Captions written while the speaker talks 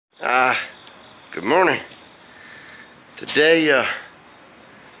Good morning. Today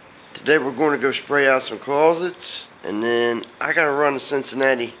we're going to go spray out some closets, and then I gotta run to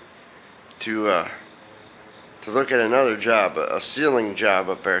Cincinnati to look at another job, a ceiling job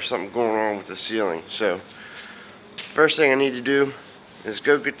up there. Something going on with the ceiling. So the first thing I need to do is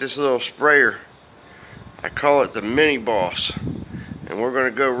go get this little sprayer. I call it the Mini Boss, and we're gonna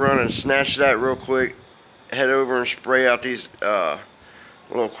go run and snatch that real quick. Head over and spray out these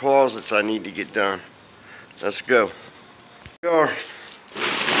little closets I need to get done. Let's go.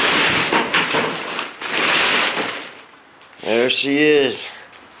 There she is.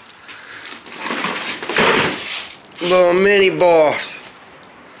 Little Mini Boss.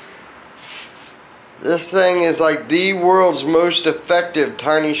 This thing is like the world's most effective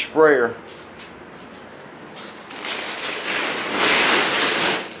tiny sprayer.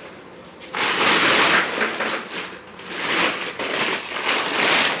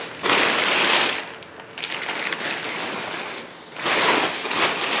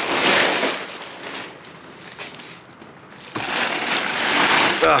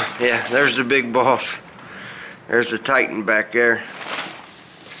 Oh, yeah, there's the big boss. There's the Titan back there.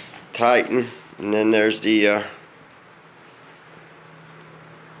 Titan. And then there's the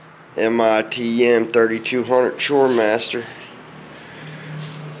MITM 3200 Shoremaster.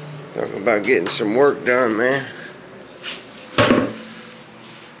 Talking about getting some work done, man.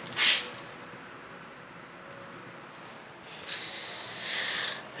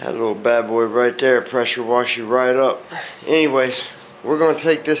 That little bad boy right there, pressure wash you right up. Anyways, we're going to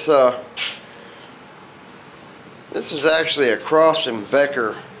take this, this is actually a Krauss and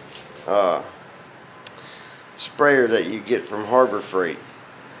Becker sprayer that you get from Harbor Freight.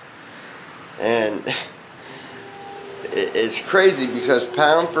 And it's crazy because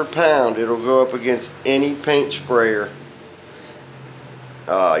pound for pound it'll go up against any paint sprayer,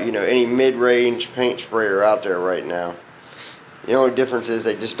 you know, any mid-range paint sprayer out there right now. The only difference is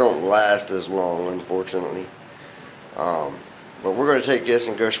they just don't last as long, unfortunately. But we're going to take this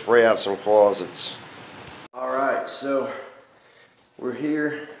and go spray out some closets. Alright, so we're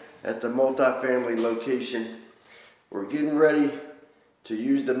here at the multifamily location. We're getting ready to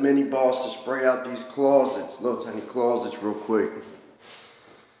use the Mini Boss to spray out these closets, little tiny closets, real quick.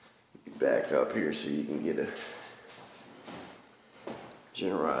 Back up here so you can get a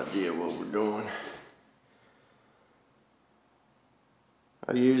general idea of what we're doing.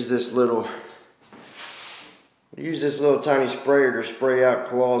 I use this little tiny sprayer to spray out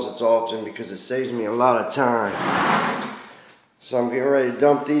closets often because it saves me a lot of time. So I'm getting ready to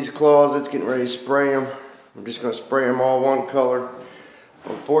dump these closets, getting ready to spray them. I'm just going to spray them all one color.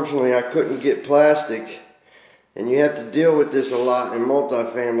 Unfortunately, I couldn't get plastic, and you have to deal with this a lot in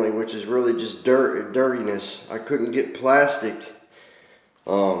multifamily, which is really just dirt and dirtiness. I couldn't get plastic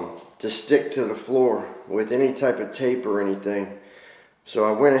to stick to the floor with any type of tape or anything. So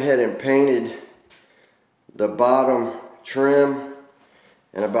I went ahead and painted the bottom trim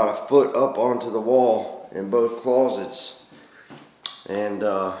and about a foot up onto the wall in both closets. And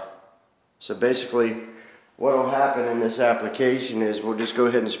so basically what will happen in this application is we'll just go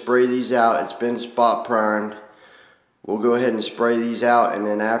ahead and spray these out. It's been spot primed. We'll go ahead and spray these out, and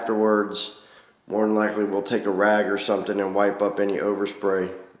then afterwards more than likely we'll take a rag or something and wipe up any overspray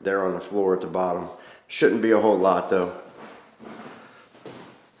there on the floor at the bottom. Shouldn't be a whole lot though.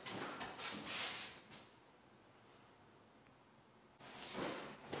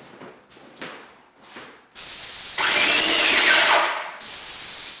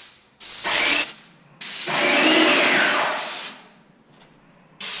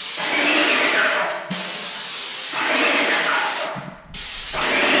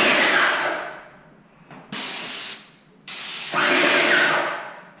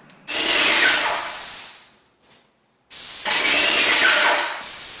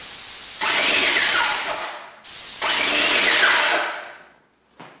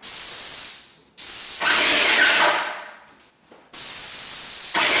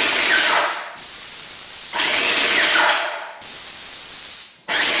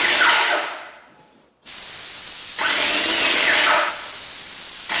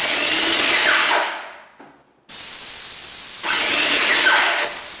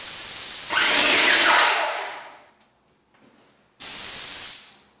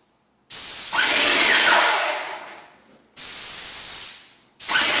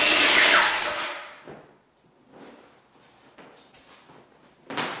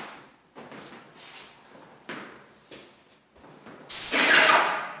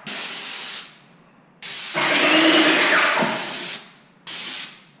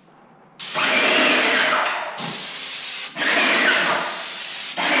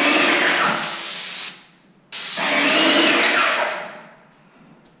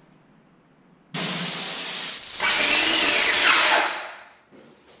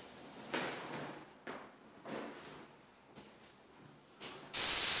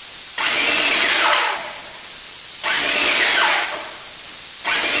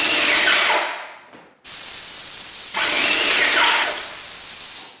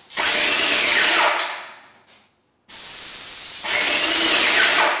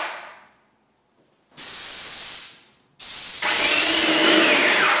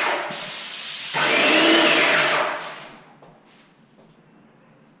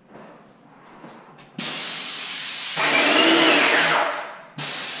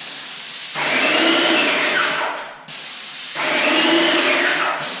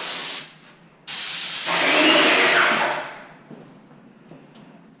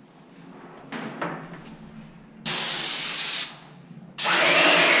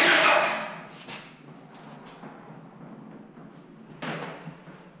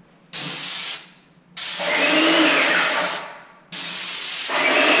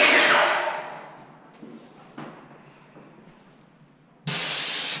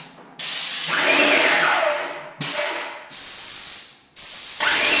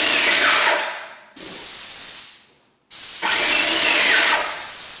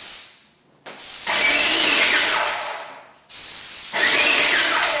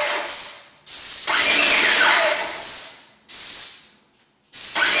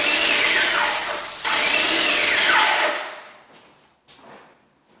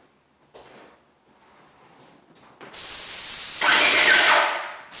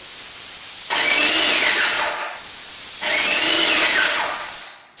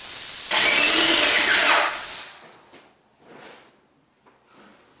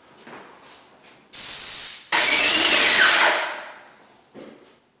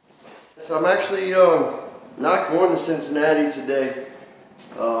 So I'm actually not going to Cincinnati today.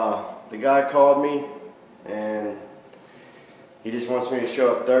 The guy called me and he just wants me to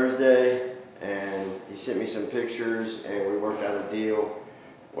show up Thursday, and he sent me some pictures and we worked out a deal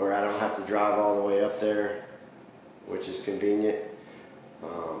where I don't have to drive all the way up there, which is convenient.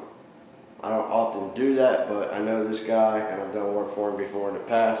 I don't often do that, but I know this guy and I've done work for him before in the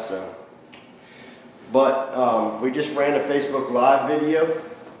past. So. But we just ran a Facebook Live video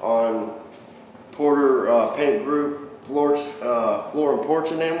on Porter Paint Group floor and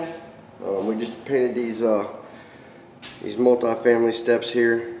porch enamel. We just painted these multi-family steps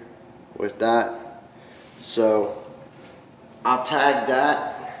here with that. So I'll tag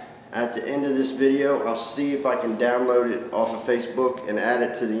that at the end of this video. I'll see if I can download it off of Facebook and add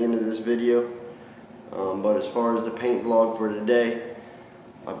it to the end of this video. But as far as the paint vlog for today,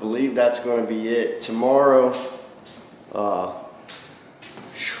 I believe that's going to be it. Tomorrow,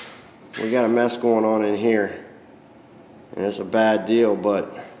 we got a mess going on in here, and it's a bad deal.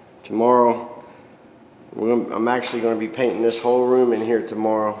 But tomorrow, I'm actually going to be painting this whole room in here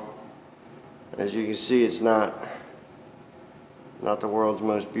tomorrow. As you can see, it's not the world's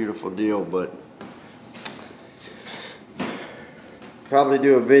most beautiful deal, but probably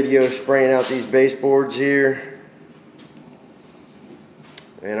do a video spraying out these baseboards here,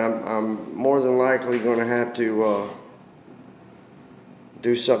 and I'm more than likely going to have to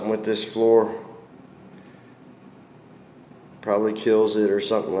do something with this floor. Probably kills it or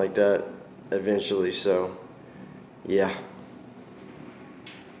something like that eventually. So yeah,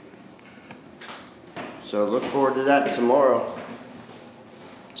 so look forward to that tomorrow.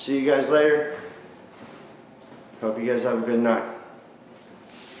 See you guys later. Hope you guys have a good night.